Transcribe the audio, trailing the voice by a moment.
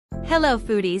Hello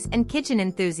foodies and kitchen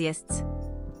enthusiasts.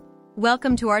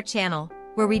 Welcome to our channel,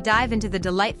 where we dive into the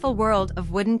delightful world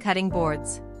of wooden cutting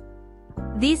boards.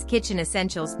 These kitchen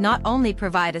essentials not only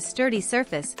provide a sturdy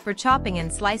surface for chopping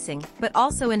and slicing, but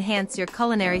also enhance your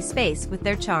culinary space with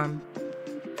their charm.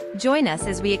 Join us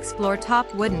as we explore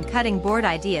top wooden cutting board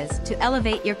ideas to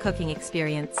elevate your cooking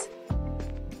experience.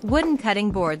 Wooden cutting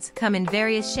boards come in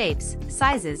various shapes,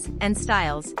 sizes, and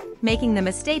styles, making them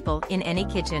a staple in any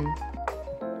kitchen.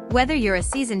 Whether you're a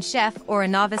seasoned chef or a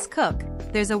novice cook,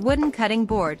 there's a wooden cutting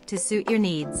board to suit your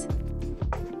needs.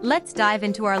 Let's dive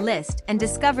into our list and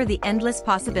discover the endless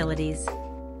possibilities.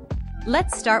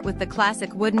 Let's start with the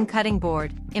classic wooden cutting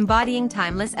board, embodying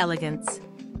timeless elegance.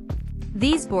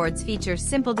 These boards feature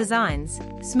simple designs,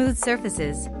 smooth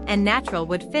surfaces, and natural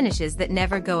wood finishes that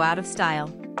never go out of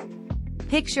style.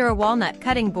 Picture a walnut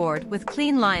cutting board with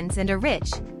clean lines and a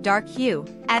rich, dark hue,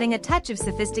 adding a touch of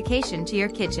sophistication to your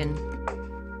kitchen.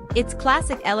 Its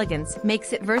classic elegance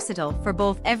makes it versatile for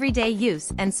both everyday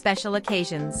use and special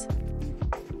occasions.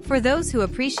 For those who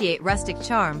appreciate rustic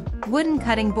charm, wooden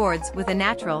cutting boards with a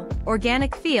natural,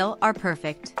 organic feel are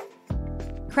perfect.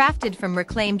 Crafted from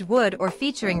reclaimed wood or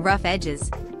featuring rough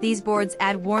edges, these boards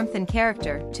add warmth and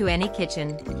character to any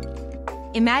kitchen.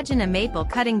 Imagine a maple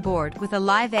cutting board with a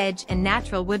live edge and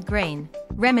natural wood grain,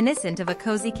 reminiscent of a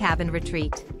cozy cabin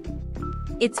retreat.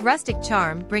 Its rustic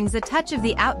charm brings a touch of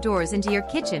the outdoors into your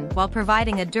kitchen while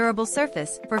providing a durable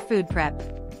surface for food prep.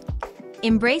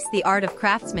 Embrace the art of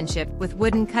craftsmanship with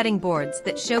wooden cutting boards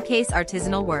that showcase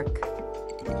artisanal work.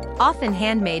 Often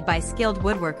handmade by skilled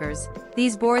woodworkers,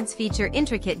 these boards feature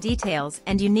intricate details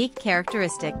and unique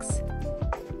characteristics.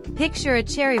 Picture a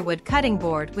cherrywood cutting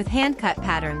board with hand-cut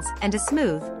patterns and a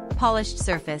smooth, polished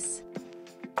surface.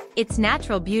 Its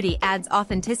natural beauty adds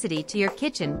authenticity to your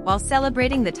kitchen while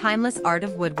celebrating the timeless art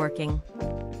of woodworking.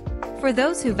 For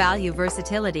those who value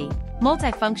versatility,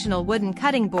 multifunctional wooden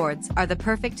cutting boards are the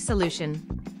perfect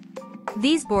solution.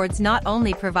 These boards not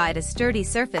only provide a sturdy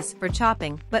surface for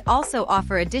chopping but also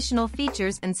offer additional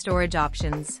features and storage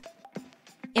options.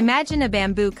 Imagine a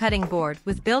bamboo cutting board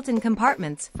with built-in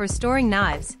compartments for storing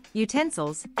knives,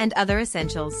 utensils, and other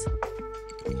essentials.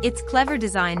 Its clever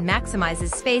design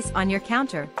maximizes space on your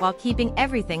counter while keeping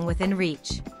everything within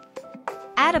reach.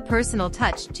 Add a personal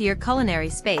touch to your culinary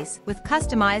space with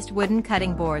customized wooden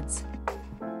cutting boards.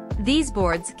 These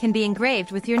boards can be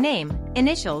engraved with your name,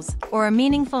 initials, or a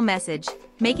meaningful message,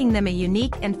 making them a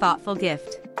unique and thoughtful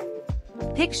gift.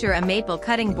 Picture a maple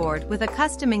cutting board with a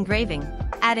custom engraving,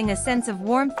 adding a sense of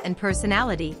warmth and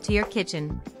personality to your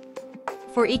kitchen.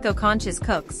 For eco-conscious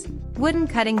cooks, wooden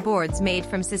cutting boards made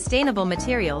from sustainable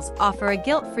materials offer a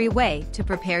guilt-free way to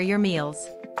prepare your meals.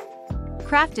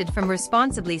 Crafted from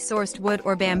responsibly sourced wood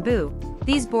or bamboo,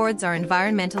 these boards are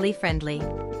environmentally friendly.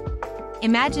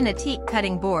 Imagine a teak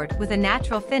cutting board with a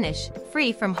natural finish,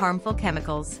 free from harmful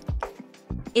chemicals.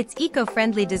 Its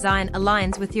eco-friendly design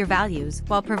aligns with your values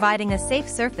while providing a safe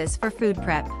surface for food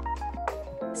prep.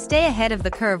 Stay ahead of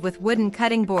the curve with wooden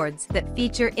cutting boards that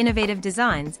feature innovative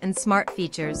designs and smart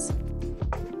features.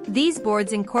 These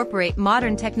boards incorporate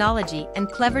modern technology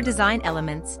and clever design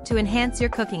elements to enhance your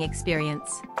cooking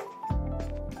experience.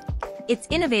 Its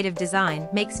innovative design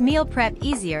makes meal prep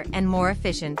easier and more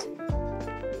efficient.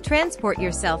 Transport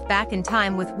yourself back in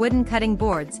time with wooden cutting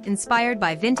boards inspired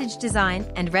by vintage design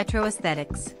and retro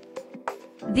aesthetics.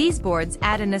 These boards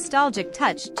add a nostalgic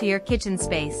touch to your kitchen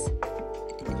space.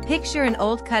 Picture an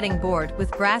old cutting board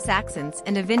with brass accents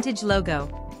and a vintage logo,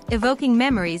 evoking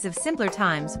memories of simpler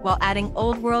times while adding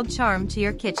old-world charm to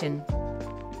your kitchen.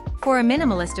 For a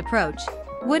minimalist approach,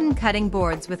 wooden cutting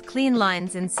boards with clean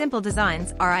lines and simple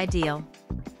designs are ideal.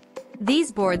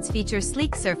 These boards feature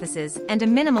sleek surfaces and a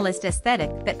minimalist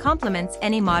aesthetic that complements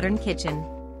any modern kitchen.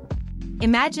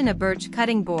 Imagine a birch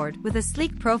cutting board with a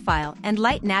sleek profile and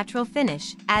light natural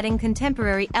finish, adding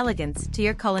contemporary elegance to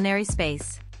your culinary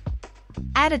space.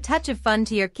 Add a touch of fun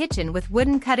to your kitchen with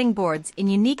wooden cutting boards in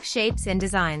unique shapes and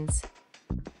designs.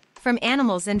 From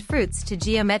animals and fruits to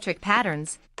geometric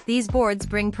patterns, these boards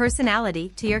bring personality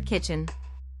to your kitchen.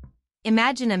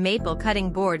 Imagine a maple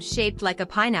cutting board shaped like a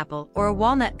pineapple or a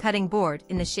walnut cutting board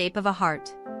in the shape of a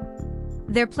heart.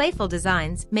 Their playful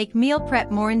designs make meal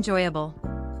prep more enjoyable.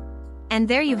 And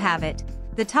there you have it,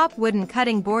 the top wooden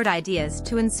cutting board ideas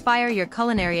to inspire your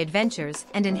culinary adventures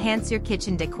and enhance your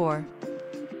kitchen decor.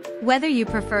 Whether you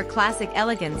prefer classic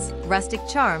elegance, rustic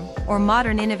charm, or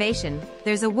modern innovation,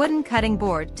 there's a wooden cutting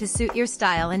board to suit your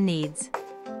style and needs.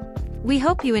 We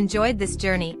hope you enjoyed this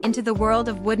journey into the world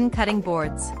of wooden cutting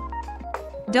boards.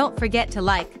 Don't forget to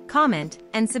like, comment,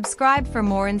 and subscribe for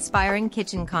more inspiring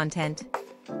kitchen content.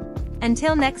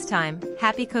 Until next time,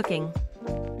 happy cooking!